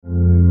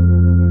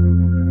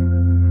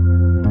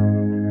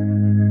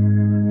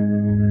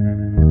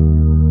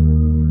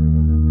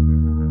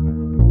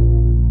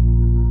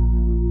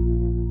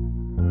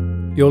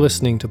You're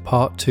listening to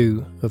Part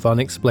 2 of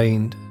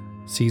Unexplained,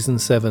 Season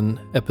 7,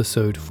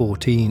 Episode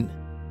 14,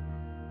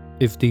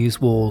 If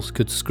These Walls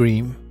Could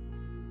Scream.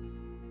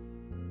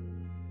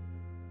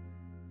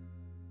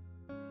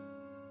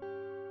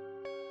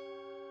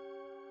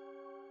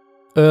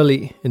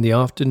 Early in the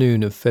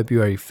afternoon of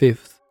February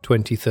 5th,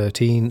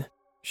 2013,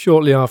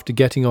 shortly after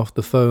getting off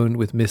the phone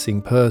with missing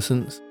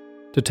persons,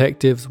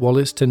 Detectives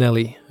Wallace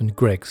Tonelli and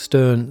Greg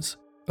Stearns,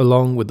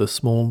 along with a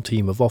small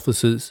team of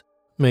officers,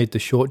 made the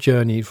short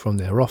journey from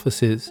their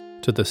offices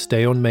to the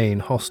Stay on Main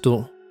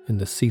hostel in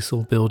the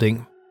Cecil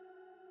building.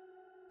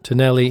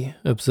 Tonelli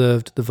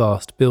observed the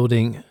vast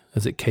building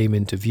as it came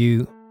into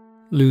view,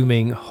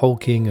 looming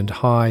hulking and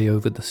high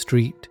over the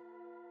street.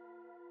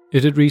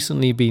 It had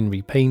recently been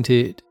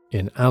repainted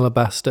in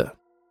alabaster,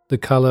 the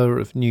colour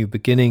of new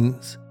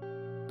beginnings,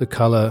 the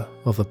colour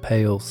of a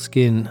pale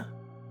skin.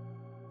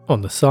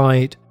 On the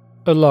side,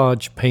 a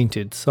large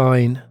painted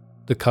sign,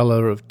 the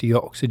colour of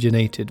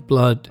deoxygenated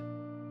blood,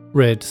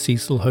 read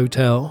Cecil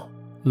Hotel,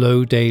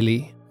 low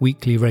daily,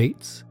 weekly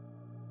rates.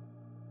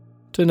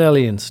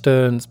 Tonelli and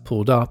Stearns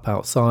pulled up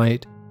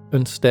outside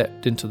and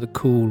stepped into the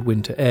cool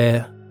winter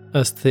air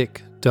as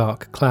thick,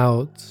 dark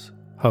clouds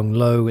hung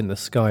low in the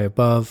sky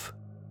above.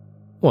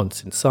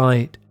 Once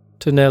inside,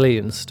 Tonelli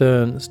and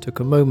Stearns took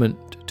a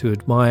moment to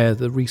admire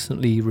the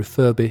recently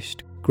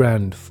refurbished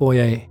grand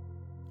foyer,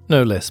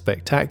 no less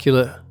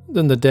spectacular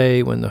than the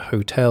day when the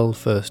hotel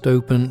first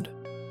opened.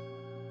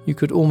 You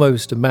could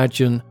almost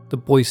imagine the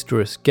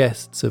boisterous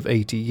guests of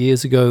 80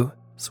 years ago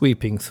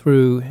sweeping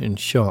through in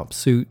sharp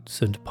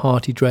suits and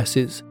party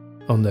dresses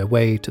on their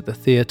way to the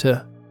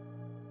theatre,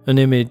 an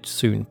image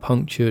soon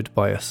punctured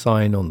by a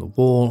sign on the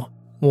wall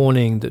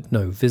warning that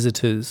no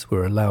visitors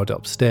were allowed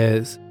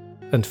upstairs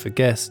and for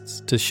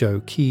guests to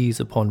show keys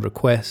upon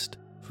request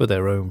for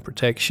their own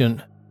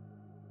protection.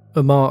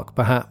 A mark,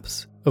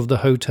 perhaps, of the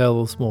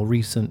hotel's more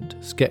recent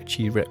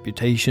sketchy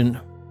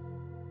reputation.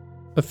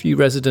 A few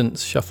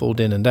residents shuffled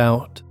in and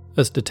out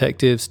as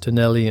Detectives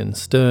Tonelli and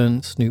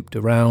Stearns snooped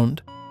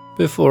around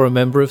before a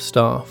member of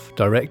staff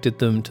directed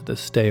them to the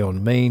Stay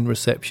on Main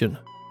reception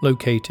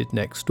located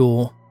next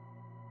door.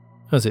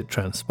 As it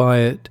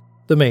transpired,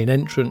 the main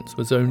entrance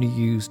was only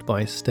used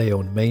by Stay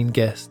on Main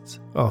guests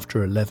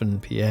after 11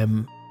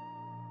 p.m.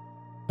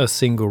 A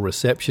single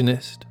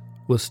receptionist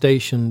was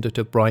stationed at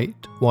a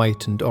bright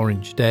white and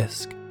orange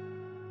desk.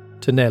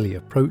 Tonelli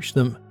approached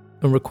them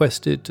and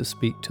requested to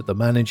speak to the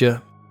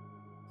manager.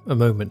 A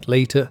moment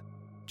later,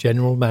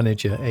 General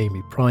Manager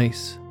Amy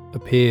Price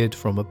appeared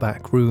from a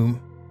back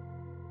room.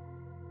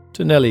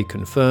 Tonelli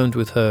confirmed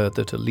with her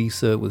that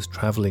Elisa was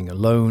travelling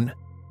alone.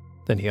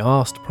 Then he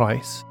asked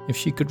Price if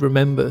she could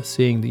remember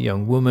seeing the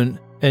young woman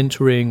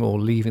entering or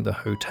leaving the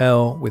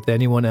hotel with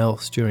anyone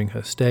else during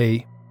her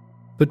stay,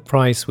 but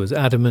Price was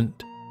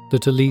adamant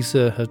that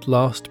Elisa had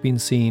last been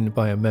seen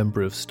by a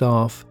member of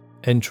staff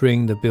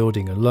entering the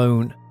building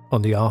alone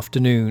on the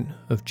afternoon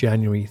of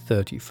January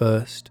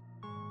 31st.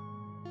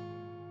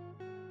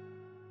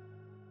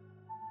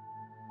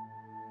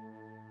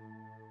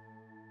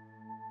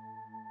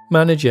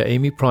 Manager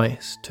Amy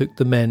Price took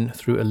the men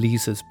through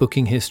Elisa's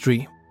booking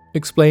history,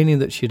 explaining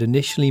that she had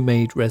initially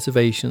made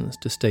reservations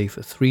to stay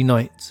for 3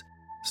 nights,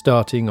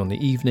 starting on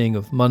the evening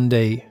of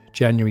Monday,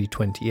 January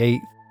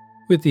 28th,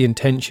 with the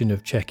intention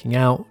of checking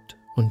out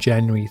on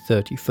January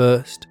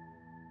 31st.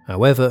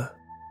 However,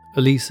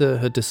 Elisa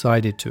had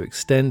decided to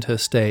extend her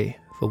stay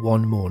for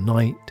 1 more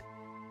night.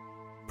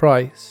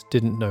 Price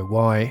didn't know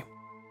why.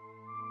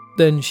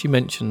 Then she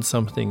mentioned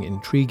something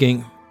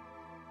intriguing.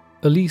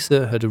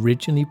 Elisa had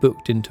originally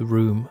booked into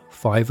room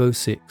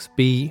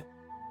 506B,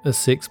 a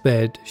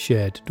 6-bed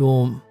shared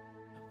dorm,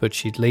 but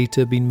she'd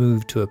later been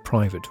moved to a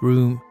private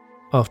room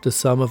after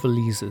some of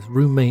Elisa's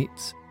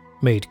roommates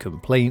made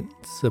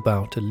complaints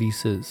about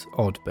Elisa's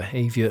odd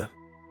behaviour.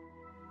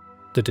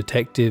 The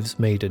detectives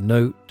made a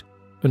note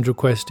and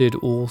requested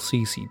all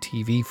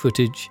CCTV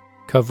footage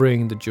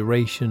covering the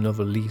duration of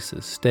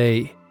Elisa's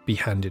stay be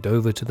handed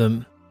over to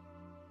them.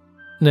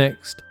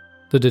 Next,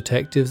 the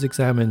detectives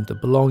examined the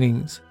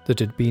belongings that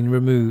had been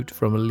removed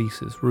from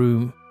Elisa's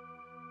room.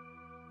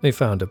 They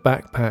found a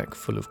backpack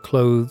full of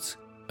clothes,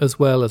 as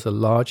well as a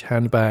large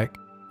handbag,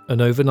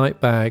 an overnight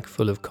bag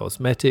full of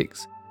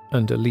cosmetics,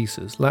 and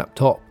Elisa's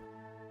laptop,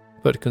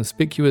 but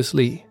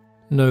conspicuously,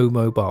 no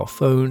mobile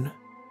phone.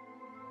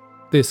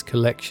 This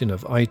collection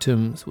of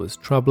items was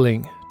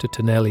troubling to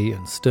Tonelli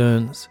and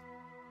Stearns.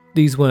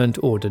 These weren't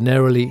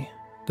ordinarily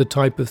the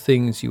type of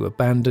things you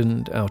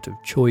abandoned out of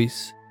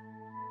choice.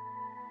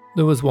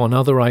 There was one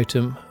other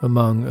item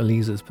among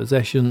Elisa's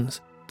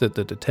possessions that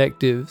the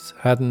detectives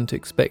hadn't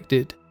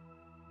expected: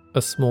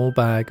 a small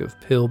bag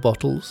of pill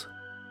bottles.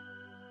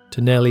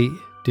 Tonelli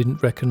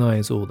didn't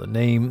recognize all the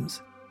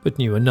names, but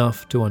knew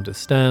enough to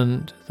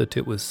understand that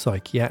it was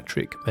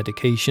psychiatric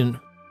medication.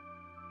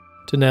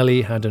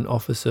 Tonelli had an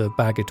officer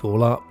bag it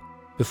all up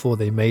before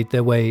they made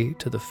their way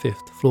to the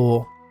 5th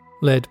floor,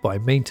 led by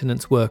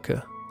maintenance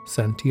worker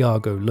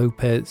Santiago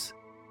Lopez.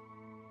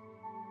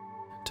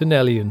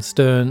 Tonelli and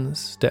Stearns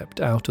stepped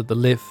out of the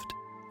lift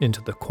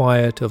into the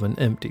quiet of an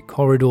empty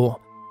corridor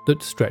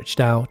that stretched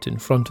out in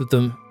front of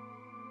them,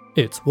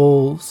 its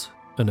walls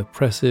an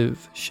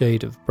oppressive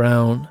shade of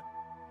brown.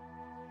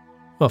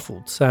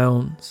 Muffled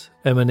sounds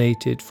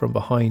emanated from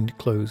behind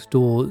closed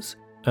doors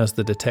as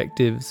the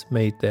detectives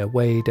made their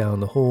way down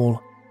the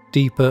hall,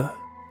 deeper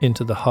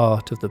into the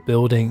heart of the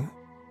building.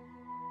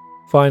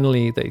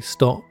 Finally, they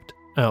stopped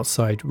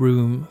outside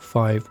room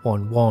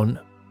 511,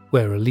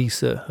 where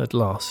Elisa had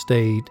last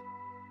stayed.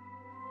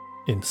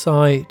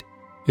 Inside,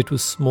 it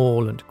was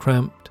small and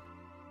cramped,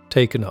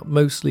 taken up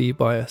mostly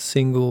by a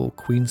single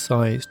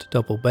queen-sized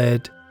double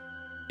bed.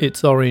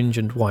 Its orange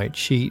and white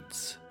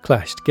sheets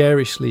clashed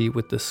garishly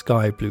with the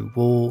sky-blue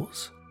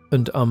walls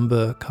and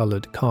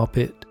umber-coloured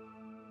carpet.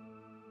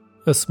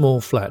 A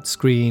small flat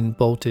screen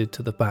bolted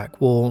to the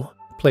back wall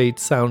played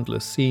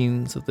soundless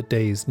scenes of the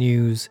day's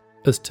news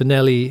as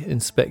Tonelli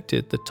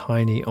inspected the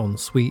tiny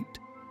ensuite,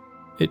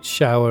 its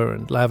shower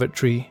and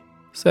lavatory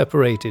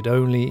separated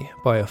only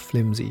by a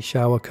flimsy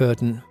shower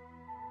curtain.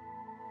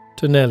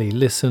 Tonelli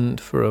listened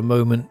for a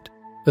moment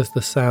as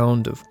the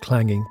sound of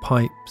clanging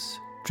pipes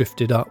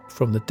drifted up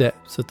from the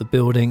depths of the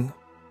building.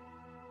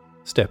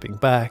 Stepping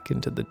back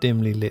into the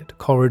dimly lit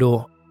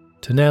corridor,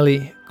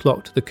 Tonelli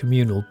clocked the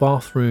communal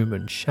bathroom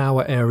and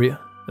shower area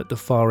at the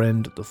far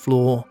end of the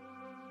floor.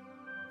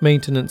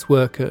 Maintenance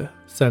worker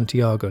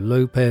Santiago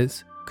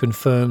Lopez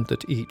confirmed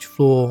that each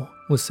floor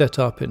was set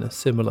up in a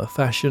similar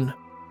fashion,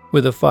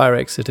 with a fire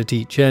exit at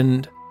each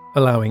end,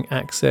 allowing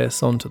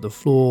access onto the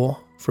floor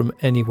from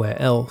anywhere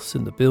else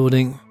in the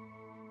building.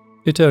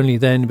 It only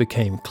then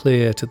became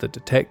clear to the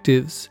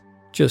detectives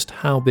just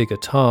how big a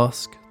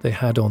task they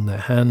had on their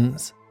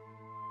hands.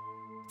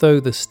 Though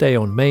the stay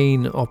on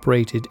main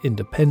operated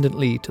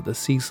independently to the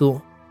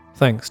Cecil,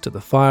 thanks to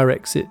the fire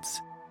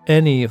exits,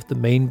 any of the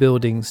main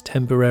building's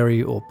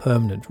temporary or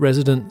permanent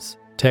residents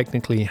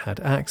technically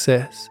had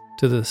access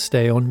to the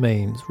stay on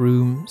main's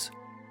rooms.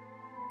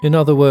 In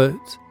other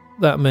words,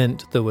 that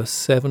meant there were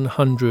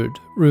 700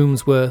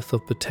 rooms worth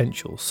of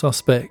potential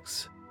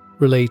suspects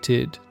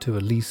related to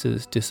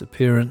Elisa's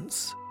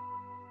disappearance.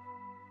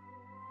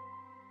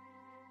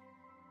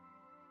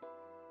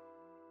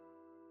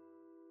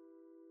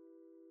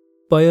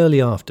 By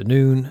early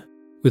afternoon,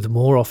 with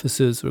more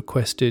officers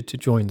requested to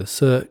join the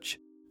search,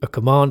 a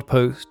command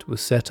post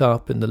was set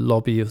up in the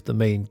lobby of the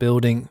main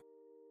building.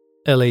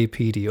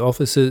 LAPD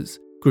officers,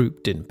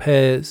 grouped in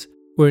pairs,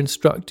 were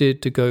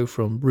instructed to go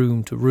from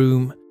room to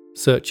room,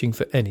 searching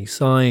for any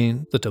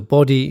sign that a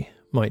body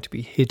might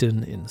be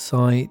hidden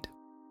inside.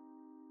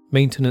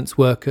 Maintenance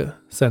worker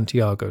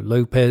Santiago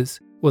Lopez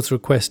was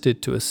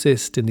requested to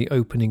assist in the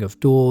opening of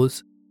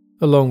doors,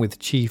 along with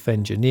chief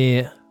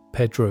engineer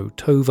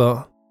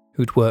Pt.2,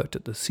 who'd worked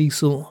at the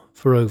Cecil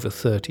for over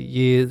 30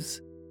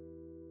 years.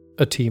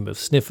 A team of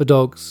sniffer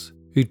dogs,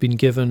 who'd been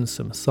given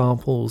some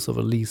samples of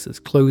Elisa's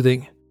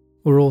clothing,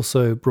 were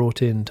also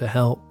brought in to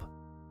help.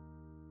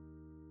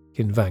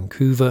 In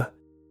Vancouver,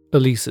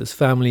 Elisa's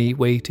family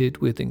waited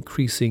with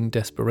increasing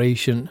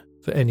desperation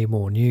for any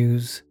more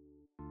news.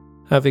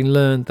 Having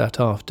learned that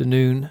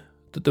afternoon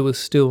that there was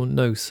still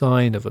no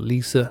sign of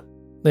Elisa,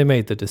 they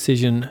made the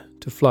decision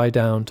to fly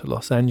down to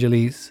Los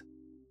Angeles.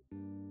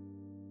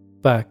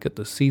 Back at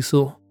the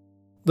Cecil,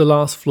 the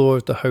last floor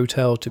of the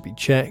hotel to be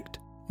checked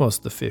was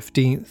the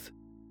 15th,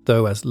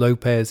 though as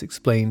Lopez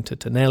explained to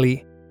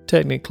Tonelli,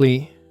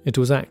 technically it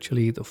was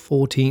actually the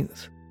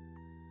 14th.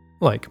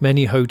 Like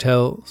many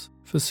hotels,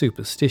 for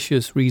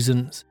superstitious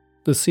reasons,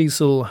 the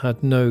Cecil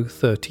had no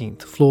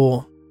 13th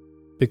floor,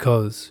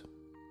 because,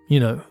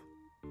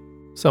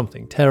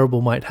 something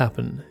terrible might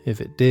happen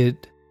if it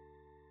did.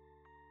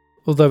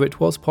 Although it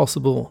was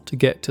possible to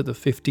get to the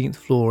 15th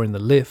floor in the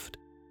lift,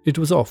 it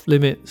was off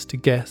limits to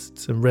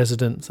guests and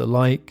residents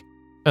alike,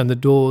 and the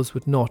doors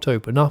would not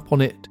open up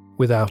on it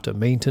without a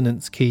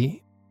maintenance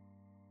key.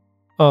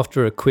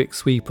 After a quick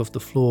sweep of the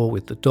floor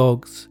with the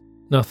dogs,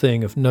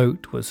 nothing of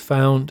note was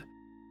found,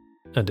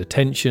 and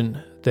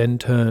attention then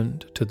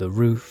turned to the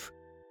roof.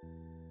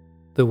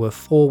 There were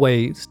 4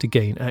 ways to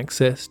gain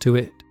access to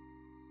it: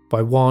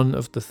 by one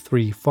of the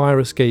 3 fire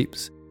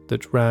escapes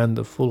that ran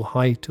the full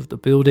height of the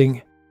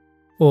building,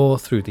 or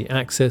through the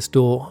access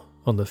door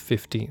on the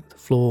 15th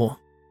floor.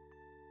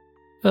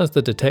 As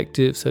the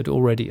detectives had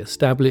already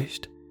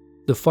established,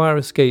 the fire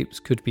escapes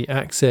could be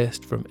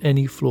accessed from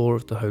any floor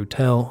of the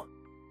hotel,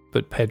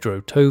 but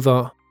Pedro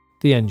Tovar,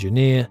 the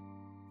engineer,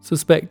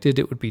 suspected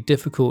it would be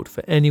difficult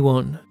for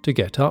anyone to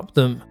get up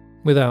them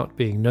without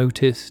being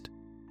noticed.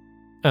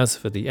 As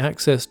for the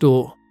access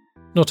door,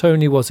 not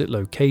only was it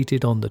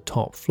located on the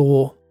top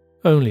floor,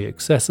 only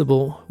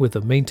accessible with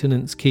a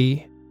maintenance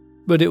key,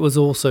 but it was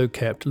also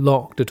kept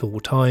locked at all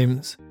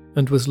times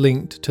and was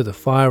linked to the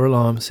fire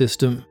alarm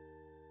system.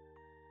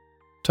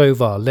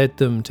 Tovar led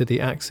them to the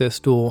access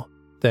door,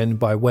 then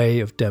by way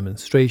of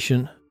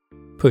demonstration,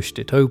 pushed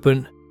it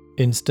open,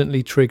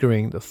 instantly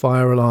triggering the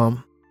fire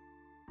alarm.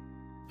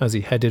 As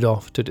he headed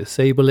off to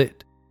disable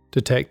it,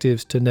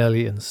 Detectives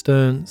Tonelli and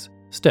Stearns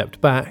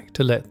stepped back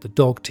to let the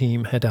dog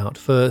team head out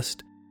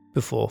first,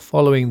 before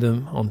following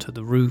them onto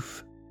the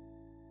roof.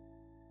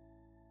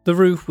 The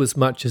roof was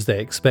much as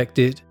they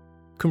expected,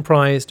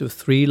 comprised of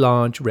 3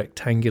 large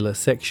rectangular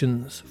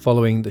sections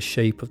following the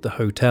shape of the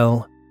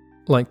hotel,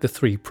 like the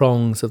 3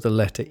 prongs of the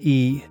letter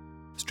E,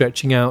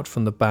 stretching out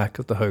from the back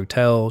of the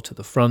hotel to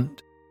the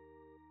front.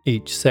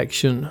 Each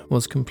section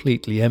was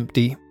completely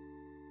empty,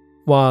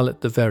 while at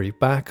the very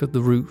back of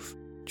the roof,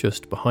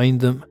 just behind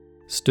them,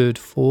 stood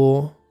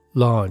 4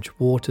 large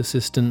water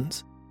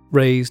cisterns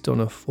raised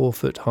on a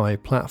 4-foot-high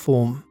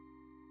platform.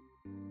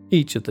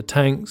 Each of the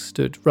tanks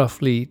stood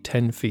roughly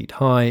 10 feet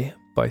high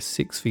by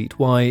 6 feet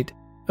wide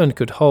and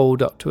could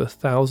hold up to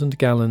 1,000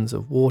 gallons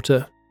of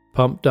water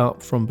pumped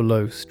up from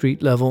below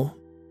street level.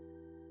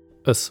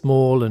 A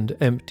small and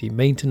empty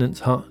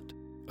maintenance hut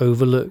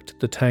overlooked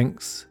the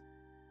tanks.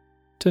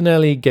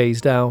 Tonelli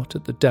gazed out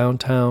at the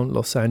downtown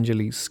Los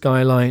Angeles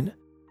skyline,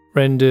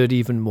 rendered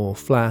even more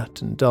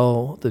flat and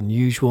dull than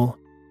usual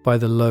by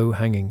the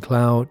low-hanging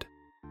cloud.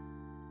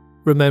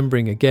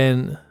 Remembering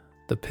again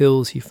the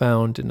pills he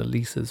found in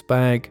Elisa's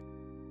bag.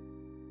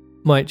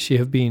 Might she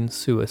have been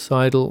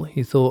suicidal,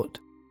 he thought.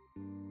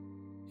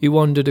 He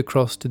wandered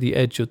across to the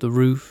edge of the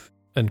roof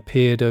and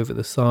peered over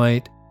the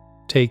side,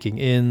 taking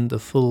in the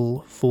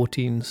full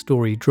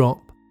 14-story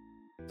drop,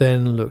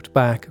 then looked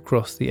back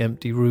across the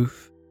empty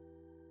roof.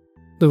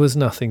 There was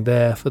nothing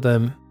there for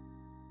them.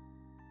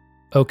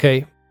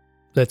 "Okay,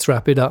 let's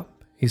wrap it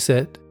up," he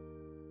said.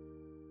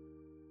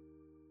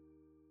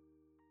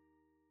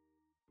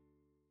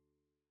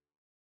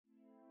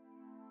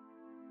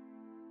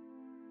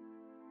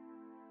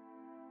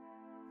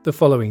 The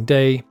following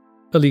day,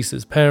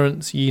 Elisa's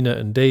parents, Yina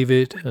and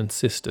David, and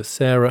sister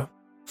Sarah,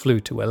 flew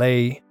to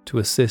LA to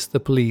assist the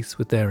police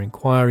with their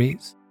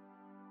inquiries.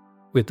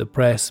 With the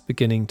press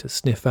beginning to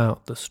sniff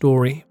out the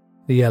story,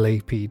 the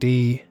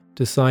LAPD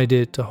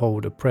decided to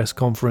hold a press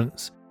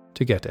conference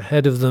to get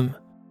ahead of them,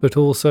 but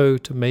also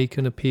to make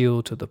an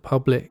appeal to the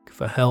public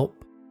for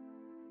help.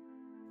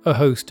 A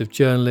host of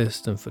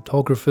journalists and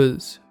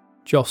photographers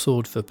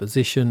jostled for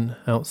position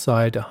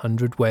outside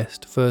 100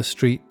 West 1st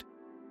Street.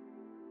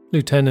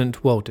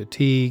 Lieutenant Walter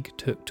Teague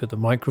took to the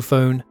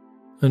microphone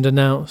and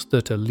announced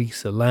that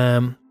Elisa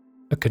Lam,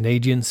 a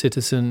Canadian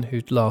citizen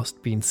who'd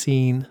last been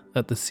seen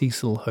at the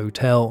Cecil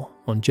Hotel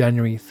on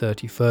January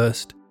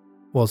 31st,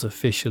 was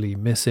officially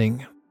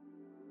missing.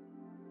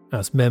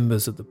 As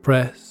members of the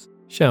press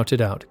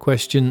shouted out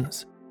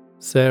questions,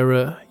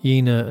 Sarah,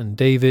 Yina and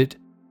David,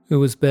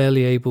 who was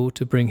barely able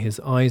to bring his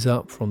eyes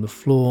up from the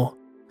floor,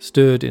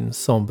 stood in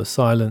somber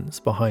silence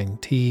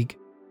behind Teague.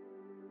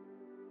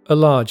 A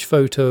large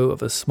photo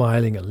of a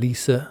smiling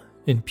Elisa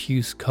in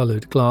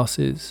puce-coloured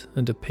glasses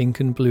and a pink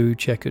and blue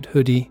checkered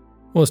hoodie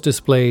was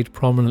displayed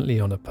prominently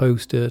on a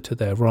poster to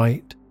their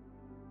right.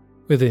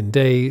 Within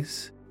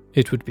days,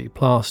 it would be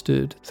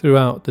plastered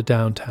throughout the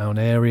downtown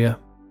area.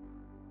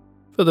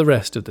 For the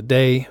rest of the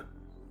day,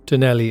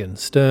 Tonelli and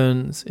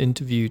Stearns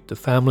interviewed the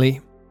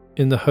family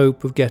in the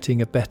hope of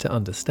getting a better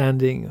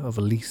understanding of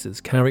Elisa's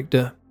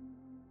character.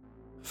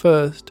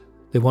 First,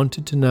 they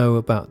wanted to know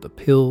about the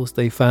pills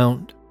they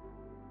found.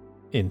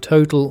 In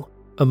total,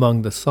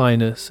 among the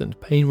sinus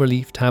and pain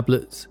relief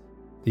tablets,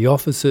 the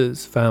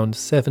officers found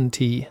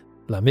 70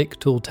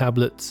 Lamictal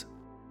tablets,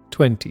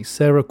 20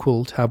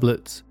 Seroquel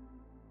tablets,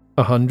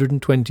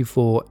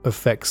 124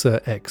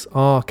 Effexa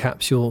XR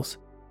capsules,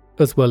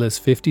 as well as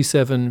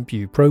 57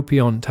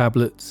 bupropion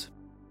tablets,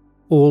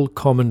 all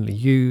commonly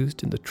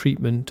used in the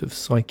treatment of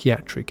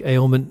psychiatric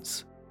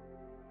ailments.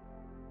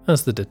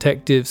 As the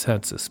detectives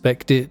had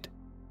suspected,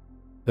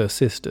 her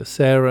sister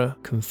Sarah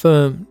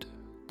confirmed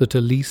that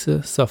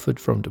Elisa suffered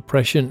from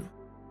depression.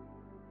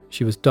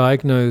 She was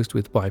diagnosed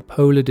with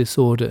bipolar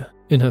disorder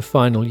in her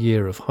final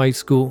year of high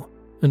school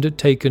and had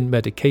taken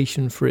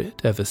medication for it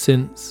ever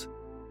since.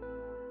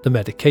 The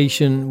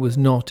medication was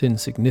not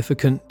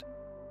insignificant.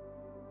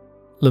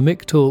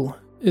 Lamictal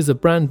is a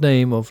brand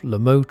name of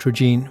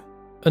lamotrigine,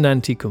 an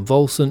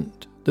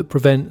anticonvulsant that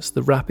prevents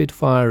the rapid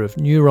fire of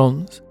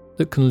neurons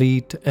that can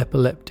lead to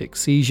epileptic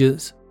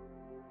seizures,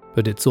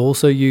 but it's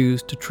also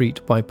used to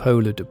treat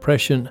bipolar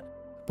depression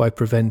by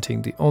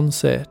preventing the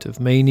onset of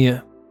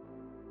mania.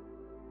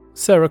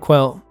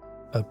 Seroquel,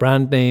 a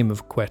brand name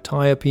of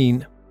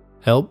quetiapine,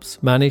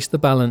 helps manage the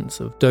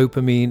balance of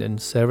dopamine and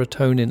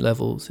serotonin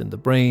levels in the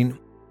brain.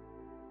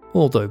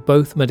 Although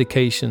both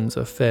medications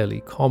are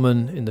fairly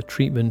common in the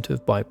treatment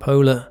of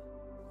bipolar,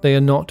 they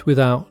are not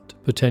without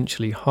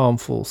potentially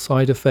harmful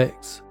side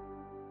effects.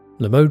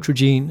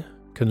 Lamotrigine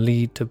can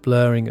lead to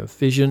blurring of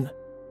vision,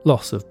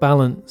 loss of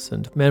balance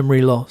and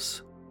memory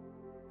loss,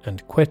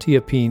 and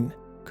quetiapine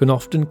can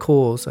often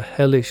cause a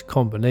hellish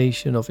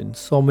combination of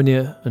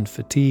insomnia and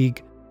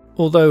fatigue,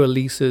 although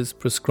Elisa's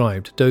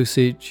prescribed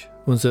dosage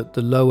was at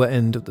the lower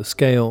end of the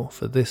scale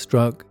for this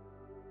drug.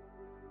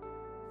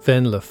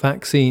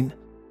 Venlafaxine,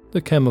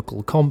 the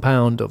chemical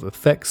compound of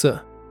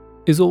Effexa,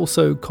 is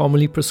also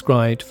commonly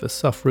prescribed for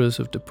sufferers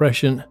of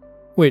depression,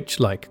 which,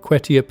 like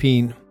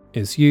quetiapine,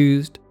 is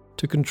used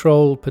to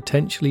control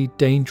potentially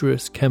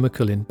dangerous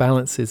chemical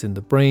imbalances in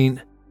the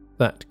brain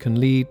that can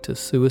lead to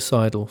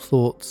suicidal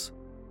thoughts.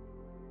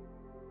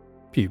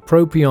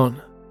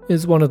 Bupropion,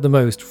 is one of the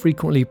most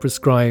frequently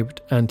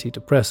prescribed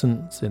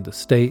antidepressants in the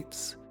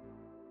States.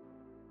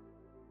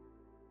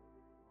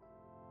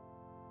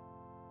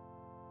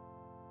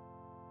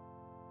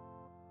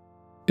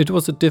 It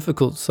was a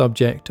difficult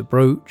subject to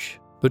broach,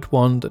 but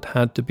one that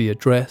had to be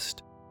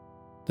addressed.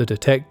 The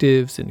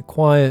detectives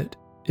inquired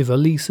if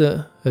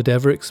Elisa had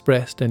ever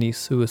expressed any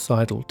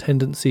suicidal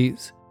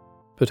tendencies,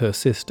 but her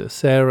sister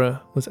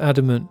Sarah was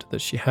adamant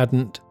that she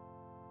hadn't.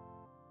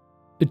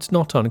 It's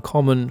not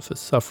uncommon for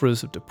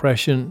sufferers of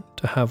depression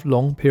to have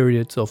long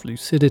periods of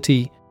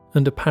lucidity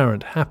and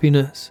apparent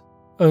happiness,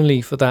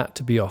 only for that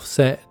to be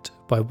offset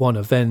by one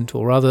event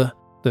or other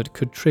that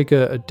could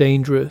trigger a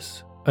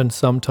dangerous and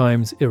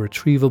sometimes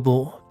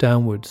irretrievable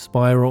downward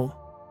spiral.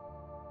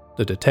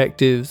 The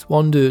detectives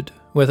wondered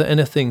whether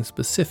anything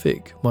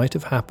specific might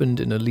have happened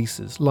in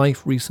Elisa's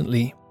life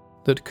recently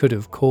that could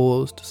have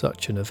caused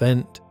such an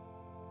event.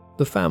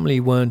 The family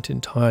weren't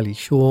entirely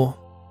sure.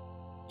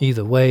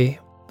 Either way,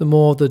 the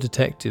more the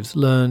detectives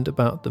learned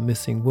about the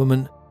missing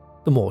woman,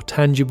 the more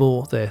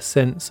tangible their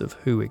sense of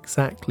who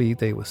exactly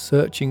they were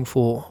searching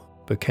for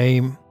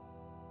became.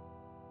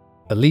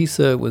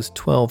 Elisa was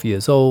 12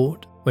 years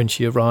old when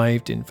she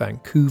arrived in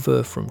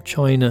Vancouver from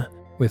China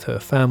with her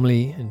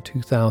family in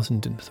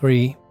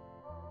 2003.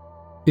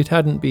 It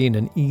hadn't been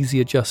an easy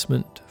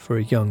adjustment for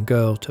a young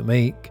girl to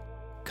make,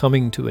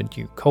 coming to a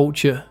new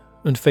culture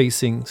and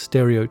facing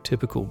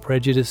stereotypical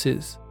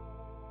prejudices.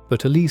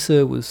 But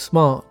Elisa was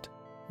smart,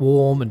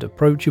 warm and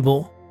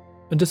approachable,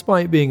 and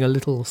despite being a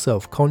little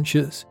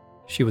self-conscious,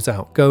 she was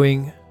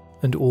outgoing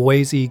and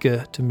always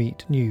eager to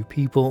meet new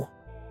people.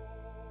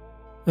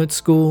 At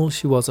school,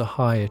 she was a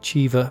high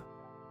achiever,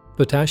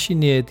 but as she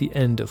neared the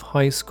end of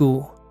high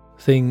school,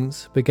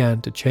 things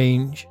began to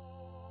change.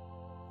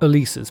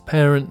 Elisa's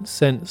parents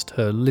sensed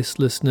her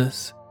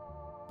listlessness,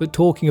 but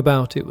talking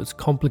about it was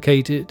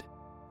complicated,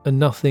 and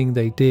nothing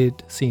they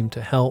did seemed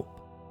to help.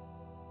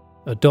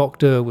 A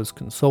doctor was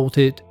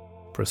consulted,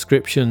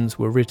 prescriptions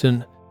were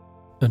written,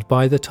 and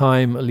by the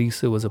time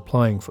Elisa was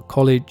applying for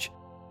college,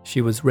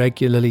 she was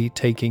regularly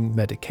taking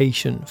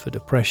medication for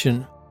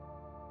depression.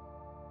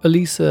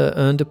 Elisa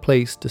earned a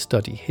place to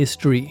study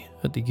history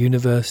at the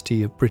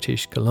University of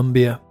British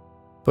Columbia,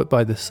 but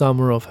by the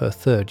summer of her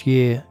third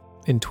year,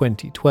 in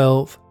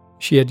 2012,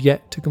 she had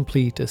yet to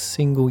complete a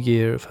single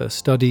year of her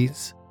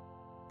studies.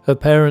 Her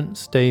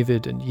parents,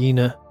 David and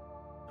Yina,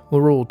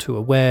 were all too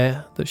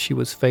aware that she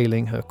was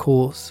failing her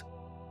course,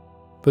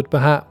 but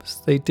perhaps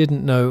they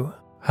didn't know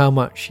how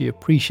much she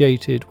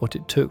appreciated what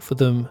it took for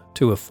them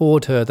to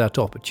afford her that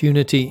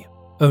opportunity,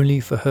 only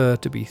for her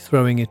to be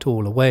throwing it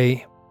all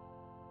away,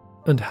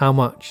 and how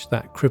much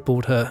that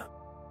crippled her.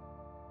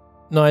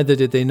 Neither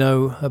did they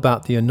know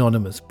about the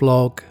anonymous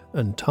blog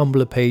and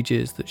Tumblr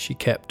pages that she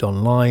kept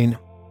online,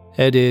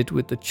 headed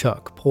with the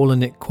Chuck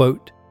Palahniuk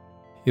quote,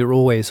 "You're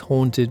always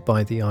haunted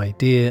by the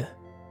idea,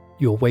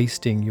 you're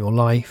wasting your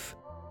life,"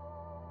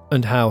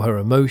 and how her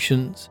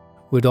emotions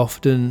would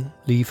often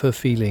leave her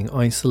feeling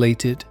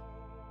isolated.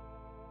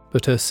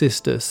 But her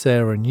sister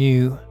Sarah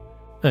knew,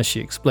 as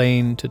she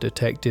explained to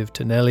Detective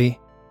Tonelli,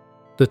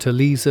 that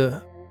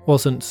Elisa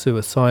wasn't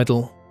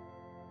suicidal.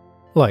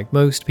 Like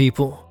most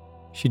people,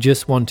 she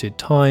just wanted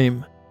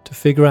time to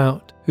figure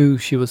out who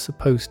she was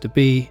supposed to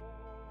be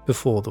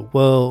before the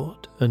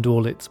world and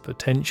all its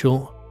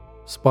potential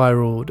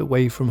spiraled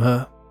away from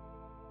her.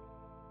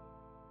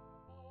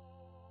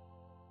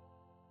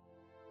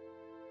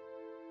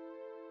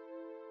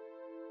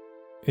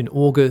 In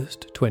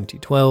August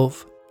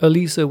 2012,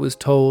 Elisa was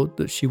told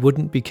that she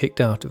wouldn't be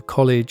kicked out of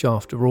college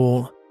after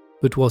all,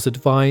 but was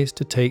advised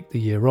to take the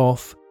year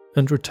off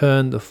and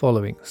return the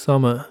following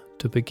summer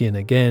to begin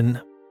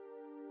again.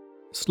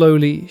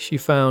 Slowly, she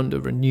found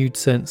a renewed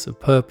sense of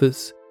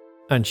purpose,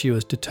 and she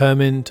was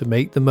determined to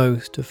make the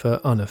most of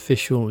her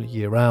unofficial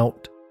year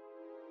out.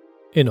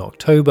 In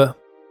October,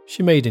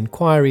 she made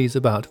inquiries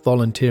about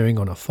volunteering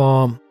on a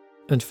farm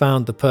and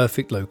found the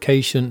perfect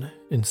location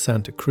in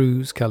Santa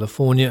Cruz,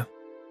 California.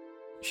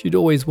 She'd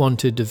always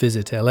wanted to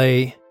visit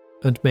LA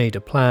and made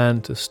a plan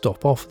to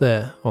stop off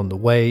there on the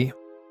way.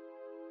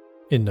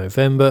 In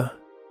November,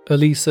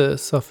 Elisa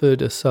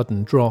suffered a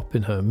sudden drop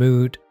in her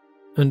mood,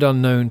 and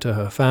unknown to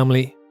her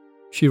family,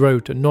 she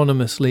wrote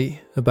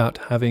anonymously about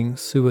having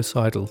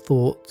suicidal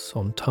thoughts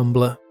on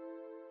Tumblr.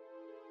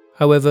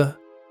 However,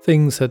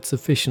 things had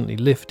sufficiently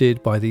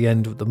lifted by the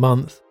end of the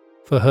month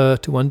for her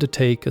to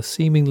undertake a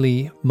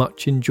seemingly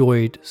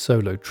much-enjoyed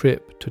solo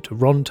trip to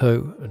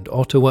Toronto and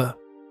Ottawa.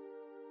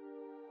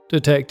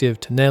 Detective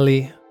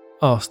Tonelli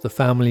asked the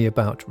family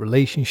about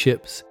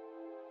relationships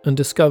and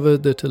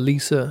discovered that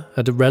Elisa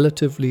had a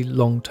relatively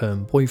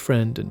long-term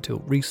boyfriend until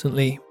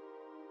recently.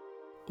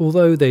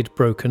 Although they'd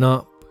broken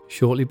up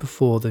shortly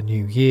before the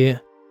new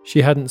year,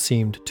 she hadn't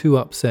seemed too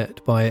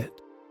upset by it.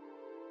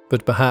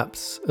 But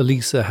perhaps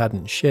Elisa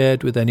hadn't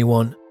shared with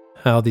anyone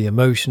how the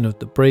emotion of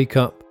the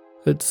breakup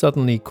had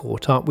suddenly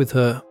caught up with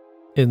her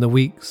in the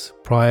weeks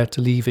prior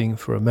to leaving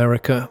for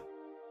America.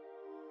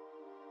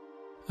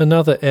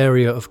 Another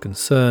area of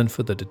concern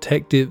for the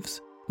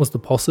detectives was the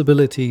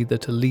possibility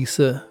that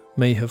Elisa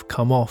may have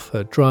come off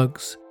her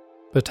drugs,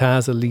 but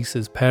as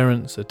Elisa's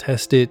parents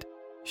attested,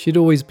 she'd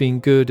always been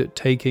good at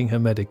taking her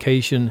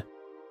medication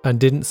and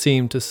didn't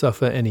seem to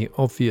suffer any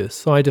obvious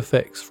side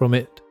effects from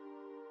it.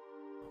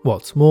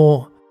 What's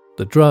more,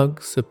 the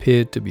drugs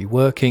appeared to be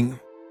working.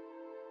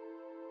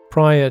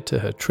 Prior to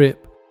her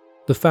trip,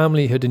 the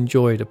family had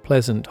enjoyed a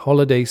pleasant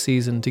holiday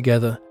season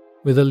together,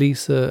 with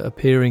Elisa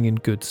appearing in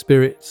good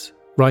spirits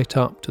right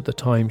up to the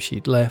time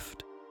she'd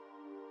left.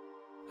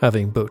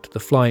 Having booked the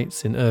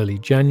flights in early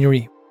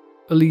January,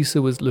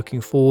 Elisa was looking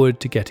forward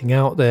to getting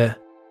out there,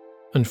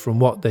 and from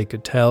what they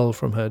could tell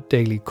from her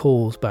daily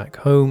calls back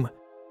home,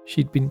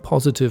 she'd been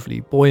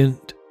positively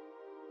buoyant.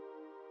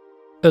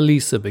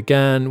 Elisa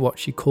began what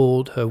she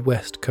called her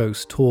West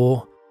Coast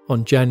tour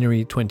on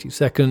January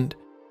 22nd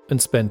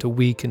and spent a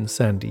week in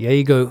San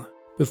Diego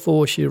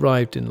before she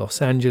arrived in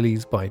Los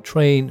Angeles by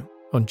train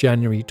on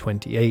January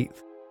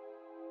 28th.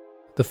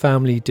 The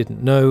family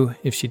didn't know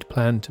if she'd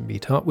planned to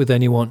meet up with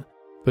anyone,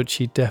 but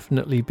she'd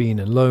definitely been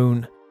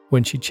alone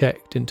when she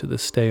checked into the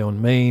stay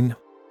on Main.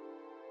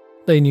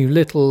 They knew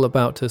little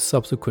about her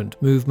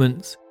subsequent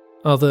movements,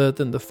 other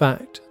than the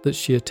fact that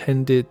she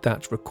attended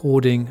that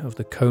recording of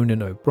the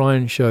Conan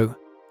O'Brien show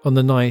on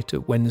the night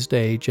of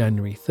Wednesday,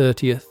 January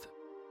 30th,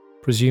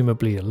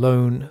 presumably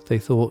alone, they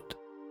thought.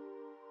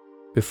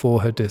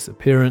 Before her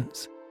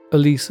disappearance,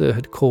 Elisa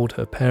had called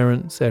her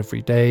parents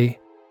every day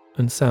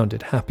and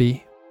sounded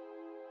happy.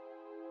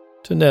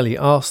 Tonelli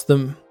asked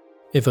them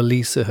if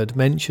Elisa had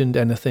mentioned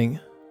anything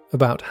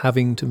about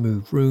having to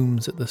move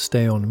rooms at the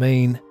stay on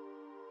Main,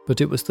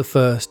 but it was the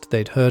first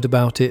they'd heard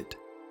about it.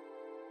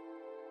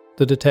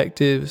 The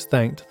detectives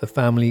thanked the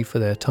family for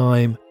their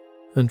time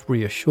and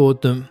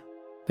reassured them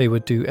they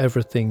would do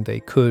everything they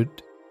could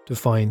to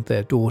find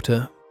their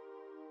daughter.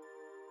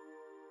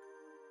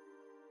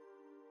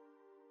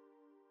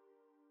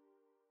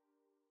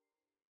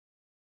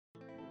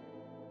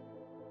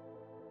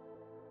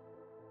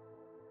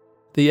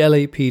 The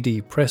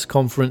LAPD press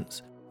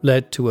conference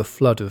led to a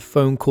flood of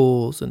phone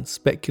calls and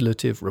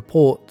speculative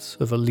reports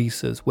of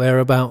Elisa's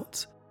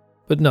whereabouts,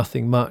 but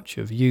nothing much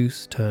of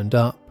use turned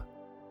up.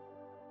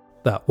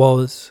 That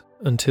was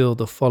until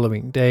the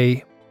following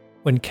day,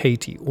 when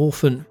Katie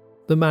Orphan,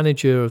 the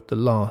manager of the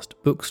last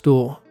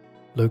bookstore,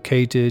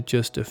 located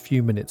just a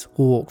few minutes'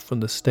 walk from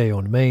the stay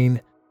on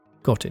Main,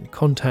 got in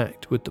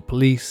contact with the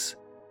police.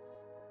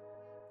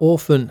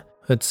 Orphan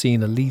had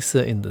seen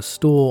Elisa in the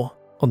store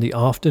on the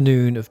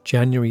afternoon of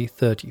January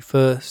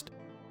 31st,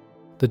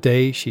 the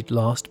day she'd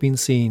last been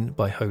seen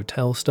by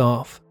hotel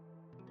staff.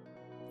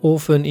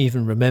 Orphan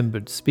even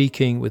remembered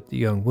speaking with the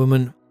young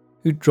woman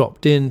who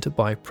dropped in to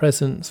buy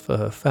presents for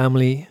her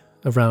family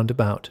around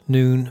about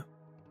noon.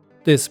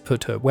 This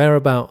put her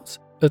whereabouts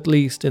at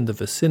least in the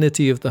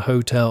vicinity of the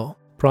hotel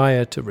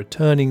prior to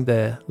returning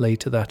there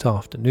later that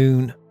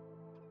afternoon.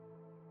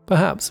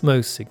 Perhaps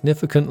most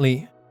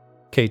significantly,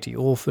 Katie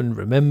Orphan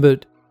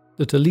remembered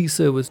that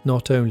Elisa was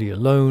not only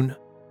alone,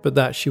 but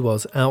that she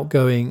was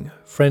outgoing,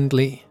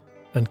 friendly,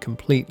 and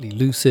completely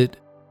lucid.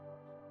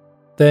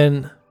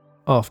 Then,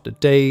 after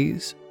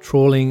days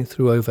trawling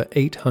through over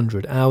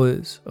 800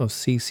 hours of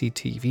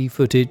CCTV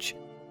footage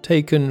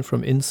taken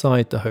from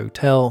inside the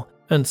hotel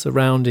and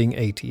surrounding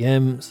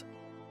ATMs,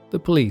 the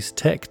police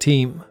tech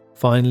team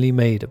finally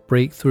made a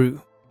breakthrough.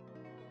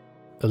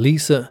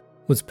 Elisa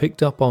was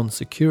picked up on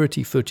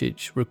security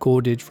footage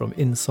recorded from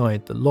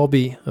inside the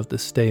lobby of the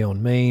stay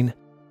on Main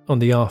on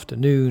the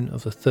afternoon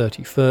of the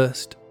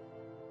 31st.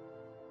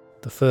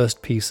 The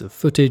first piece of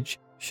footage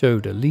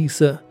showed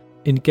Elisa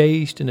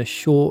engaged in a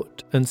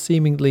short and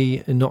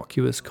seemingly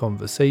innocuous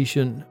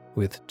conversation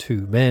with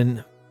two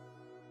men.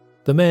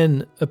 The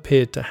men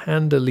appeared to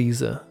hand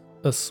Elisa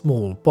a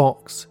small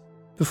box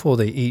before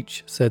they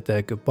each said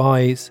their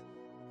goodbyes,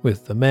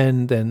 with the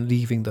men then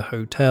leaving the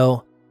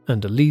hotel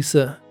and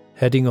Elisa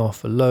heading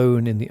off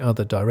alone in the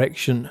other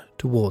direction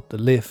toward the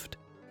lift,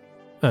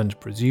 and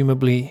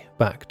presumably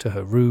back to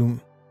her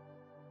room.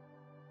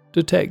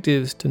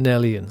 Detectives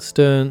Tonelli and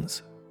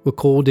Stearns were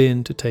called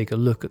in to take a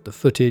look at the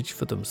footage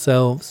for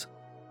themselves.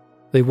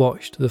 They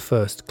watched the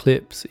first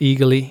clips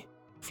eagerly,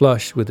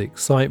 flushed with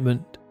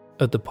excitement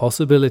at the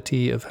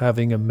possibility of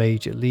having a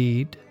major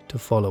lead to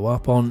follow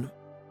up on.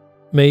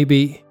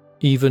 Maybe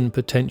even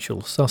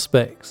potential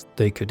suspects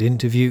they could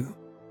interview.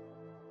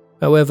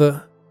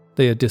 However,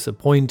 they are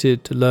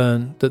disappointed to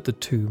learn that the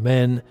two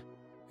men,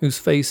 whose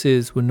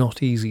faces were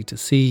not easy to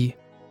see,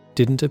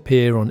 didn't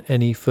appear on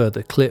any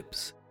further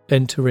clips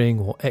entering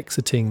or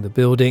exiting the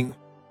building.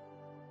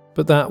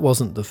 But that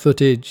wasn't the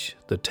footage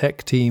the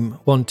tech team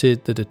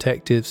wanted the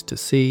detectives to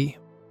see.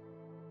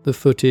 The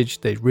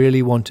footage they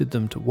really wanted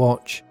them to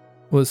watch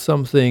was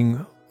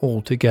something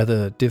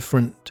altogether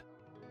different.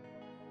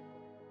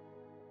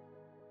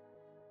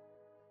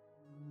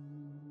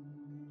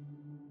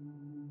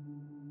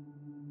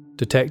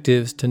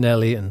 Detectives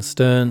Tonelli and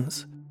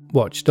Stearns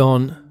watched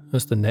on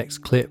as the next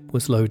clip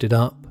was loaded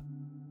up.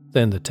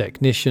 Then the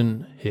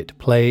technician hit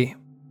play.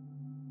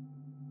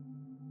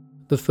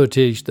 The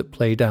footage that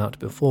played out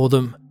before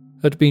them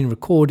had been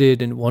recorded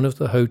in one of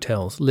the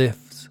hotel's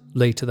lifts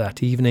later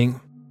that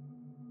evening.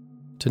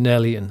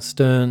 Tonelli and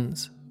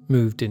Stearns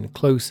moved in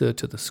closer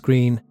to the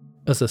screen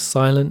as a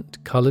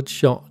silent coloured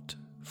shot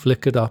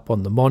flickered up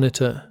on the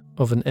monitor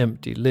of an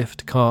empty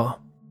lift car.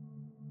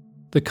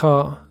 The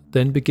car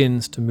then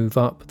begins to move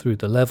up through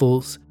the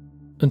levels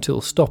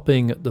until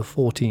stopping at the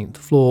 14th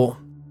floor,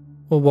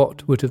 or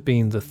what would have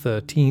been the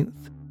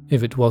 13th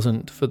if it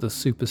wasn't for the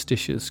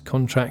superstitious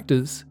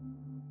contractors.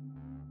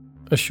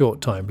 A short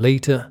time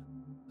later,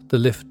 the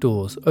lift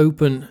doors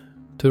open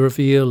to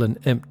reveal an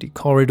empty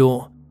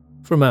corridor,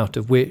 from out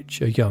of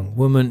which a young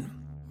woman,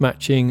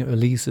 matching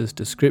Elisa's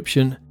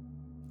description,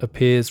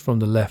 appears from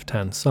the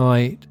left-hand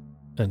side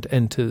and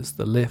enters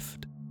the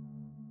lift.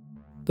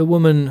 The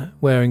woman,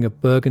 wearing a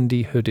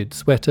burgundy hooded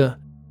sweater,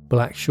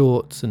 black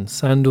shorts and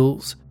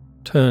sandals,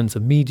 turns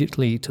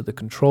immediately to the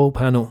control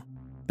panel,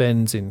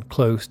 bends in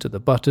close to the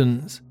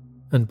buttons,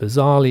 and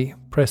bizarrely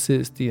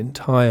presses the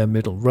entire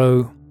middle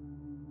row,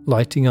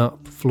 lighting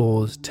up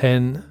floors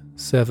 10,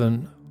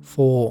 7,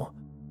 4,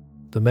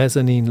 the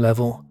mezzanine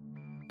level,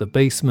 the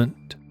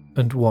basement,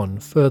 and one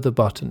further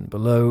button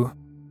below.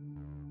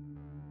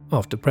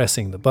 After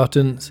pressing the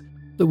buttons,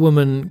 the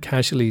woman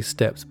casually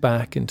steps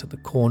back into the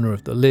corner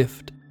of the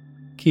lift,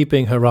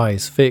 keeping her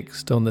eyes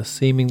fixed on the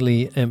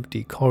seemingly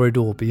empty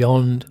corridor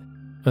beyond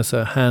as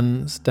her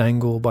hands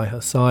dangle by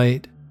her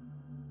side.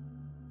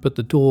 But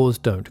the doors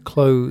don't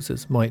close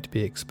as might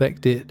be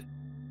expected.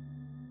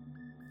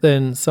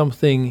 Then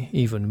something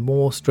even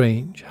more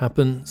strange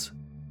happens.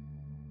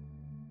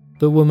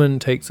 The woman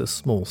takes a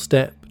small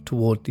step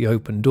toward the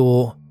open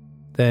door,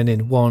 then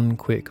in one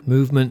quick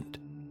movement,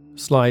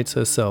 slides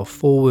herself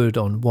forward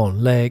on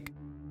one leg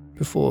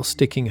before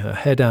sticking her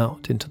head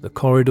out into the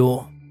corridor.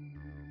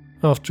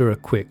 After a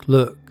quick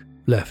look,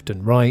 left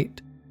and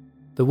right,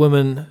 the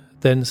woman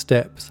then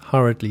steps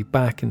hurriedly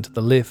back into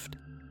the lift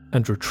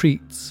and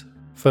retreats,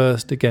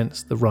 first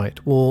against the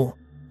right wall,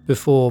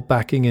 before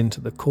backing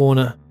into the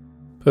corner,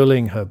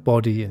 pulling her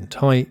body in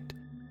tight,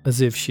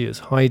 as if she is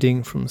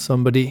hiding from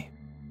somebody.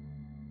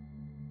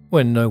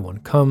 When no one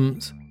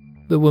comes,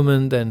 the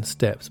woman then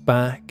steps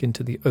back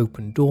into the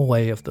open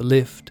doorway of the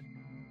lift.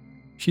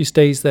 She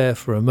stays there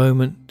for a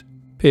moment,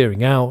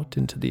 peering out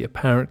into the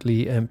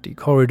apparently empty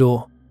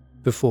corridor,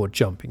 before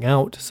jumping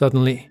out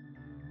suddenly,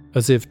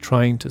 as if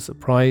trying to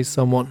surprise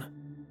someone.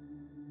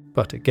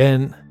 But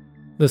again,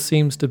 there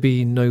seems to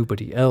be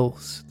nobody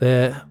else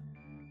there.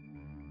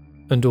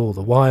 And all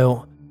the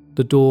while,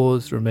 the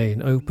doors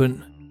remain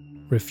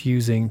open,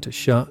 refusing to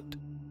shut.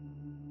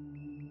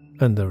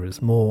 And there is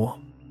more.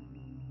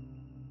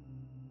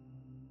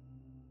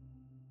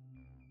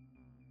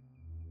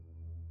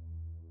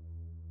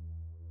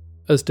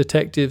 As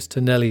detectives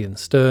Tonelli and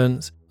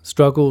Stearns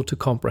struggle to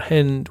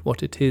comprehend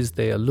what it is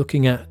they are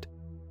looking at,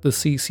 the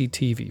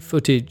CCTV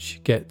footage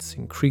gets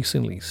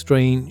increasingly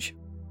strange.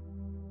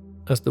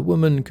 As the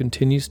woman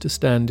continues to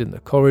stand in the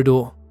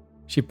corridor,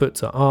 she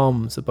puts her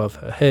arms above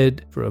her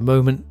head for a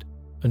moment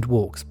and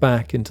walks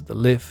back into the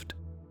lift.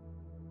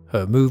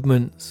 Her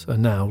movements are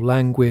now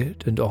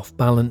languid and off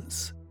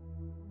balance.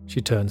 She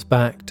turns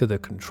back to the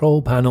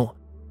control panel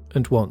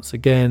and once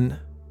again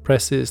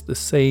presses the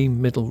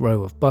same middle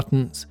row of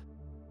buttons,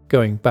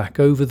 going back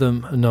over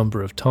them a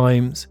number of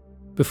times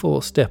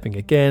before stepping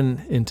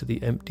again into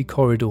the empty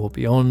corridor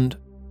beyond.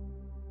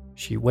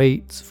 She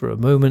waits for a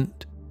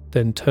moment,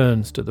 then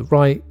turns to the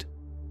right,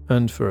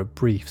 and for a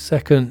brief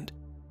second,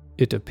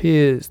 it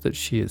appears that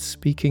she is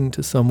speaking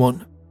to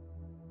someone,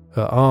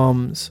 her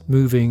arms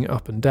moving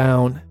up and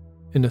down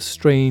in a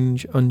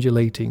strange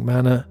undulating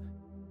manner,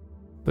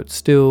 but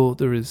still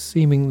there is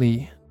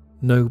seemingly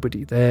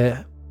nobody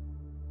there.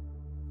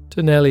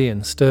 Tonelli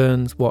and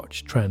Stearns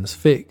watch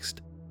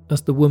transfixed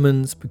as the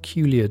woman's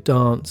peculiar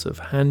dance of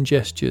hand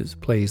gestures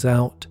plays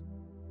out.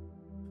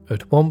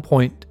 At one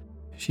point,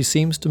 she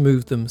seems to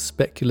move them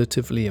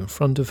speculatively in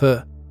front of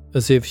her,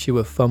 as if she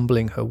were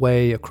fumbling her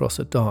way across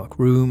a dark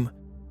room.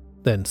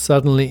 Then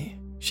suddenly,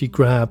 she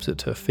grabs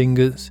at her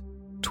fingers,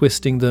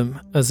 twisting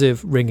them as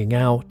if wringing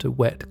out a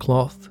wet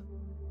cloth.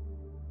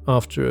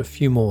 After a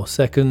few more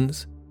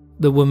seconds,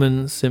 the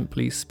woman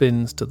simply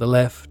spins to the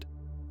left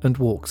and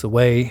walks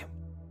away.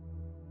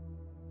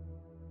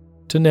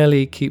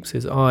 Tonelli keeps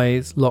his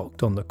eyes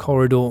locked on the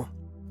corridor,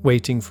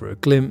 waiting for a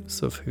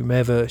glimpse of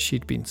whomever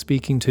she'd been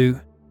speaking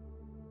to,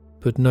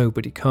 but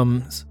nobody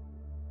comes.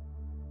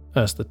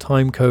 As the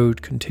timecode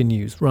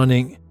continues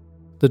running,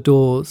 the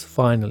doors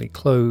finally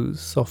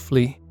close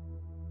softly,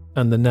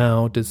 and the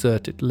now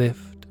deserted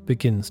lift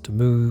begins to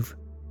move,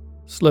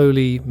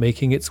 slowly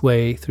making its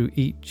way through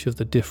each of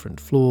the different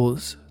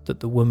floors that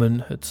the woman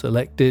had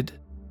selected.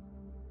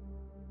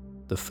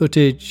 The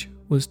footage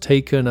was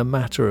taken a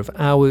matter of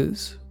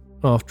hours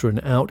after an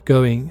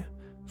outgoing,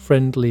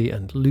 friendly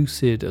and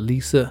lucid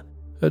Elisa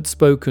had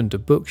spoken to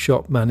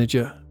bookshop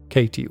manager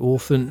Katie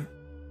Orphan.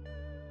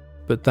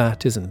 But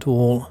that isn't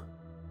all.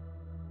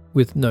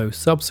 With no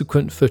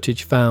subsequent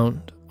footage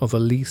found of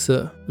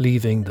Elisa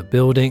leaving the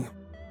building,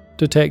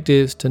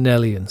 detectives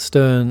Tonelli and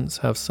Stearns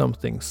have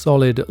something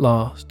solid at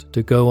last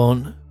to go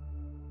on.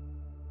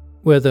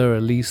 Whether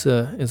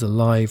Elisa is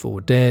alive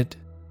or dead,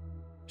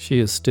 she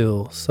is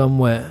still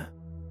somewhere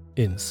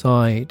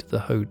inside the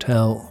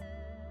hotel.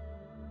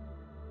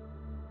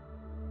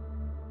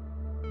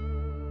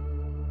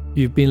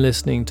 You've been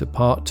listening to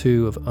Part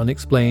 2 of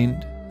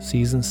Unexplained,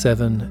 Season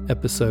 7,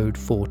 Episode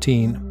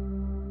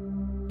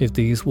 14. If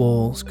These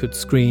Walls Could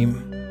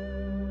Scream.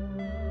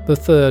 The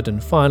third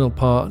and final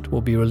part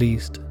will be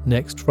released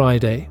next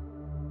Friday,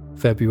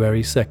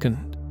 February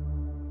 2nd.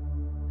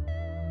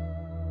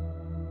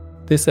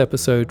 This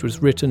episode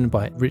was written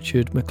by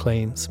Richard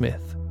McLean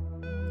Smith.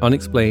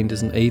 Unexplained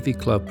is an AV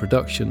Club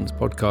Productions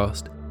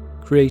podcast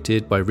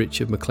created by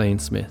Richard McLean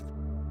Smith.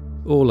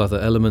 All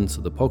other elements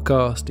of the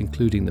podcast,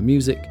 including the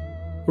music,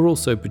 are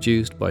also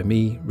produced by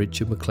me,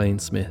 Richard McLean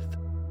Smith.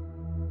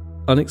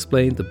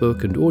 Unexplained, the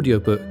book and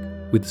audiobook,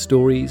 with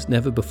stories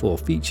never before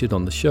featured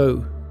on the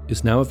show,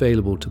 is now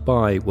available to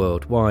buy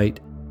worldwide.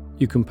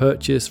 You can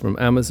purchase from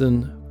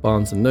Amazon,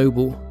 Barnes &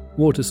 Noble,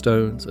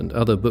 Waterstones and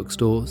other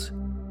bookstores.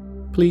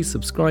 Please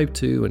subscribe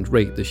to and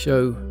rate the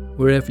show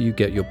wherever you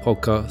get your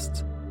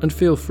podcasts, and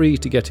feel free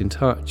to get in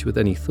touch with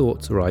any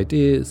thoughts or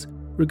ideas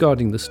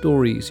regarding the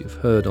stories you've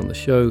heard on the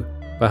show.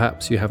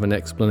 Perhaps you have an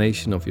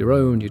explanation of your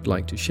own you'd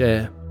like to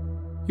share.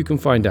 You can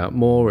find out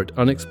more at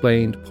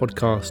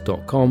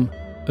unexplainedpodcast.com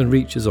and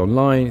reach us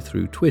online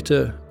through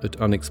Twitter at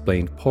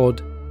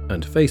unexplainedpod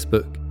and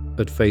Facebook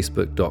at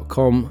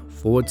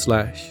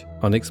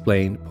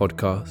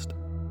facebook.com/unexplainedpodcast.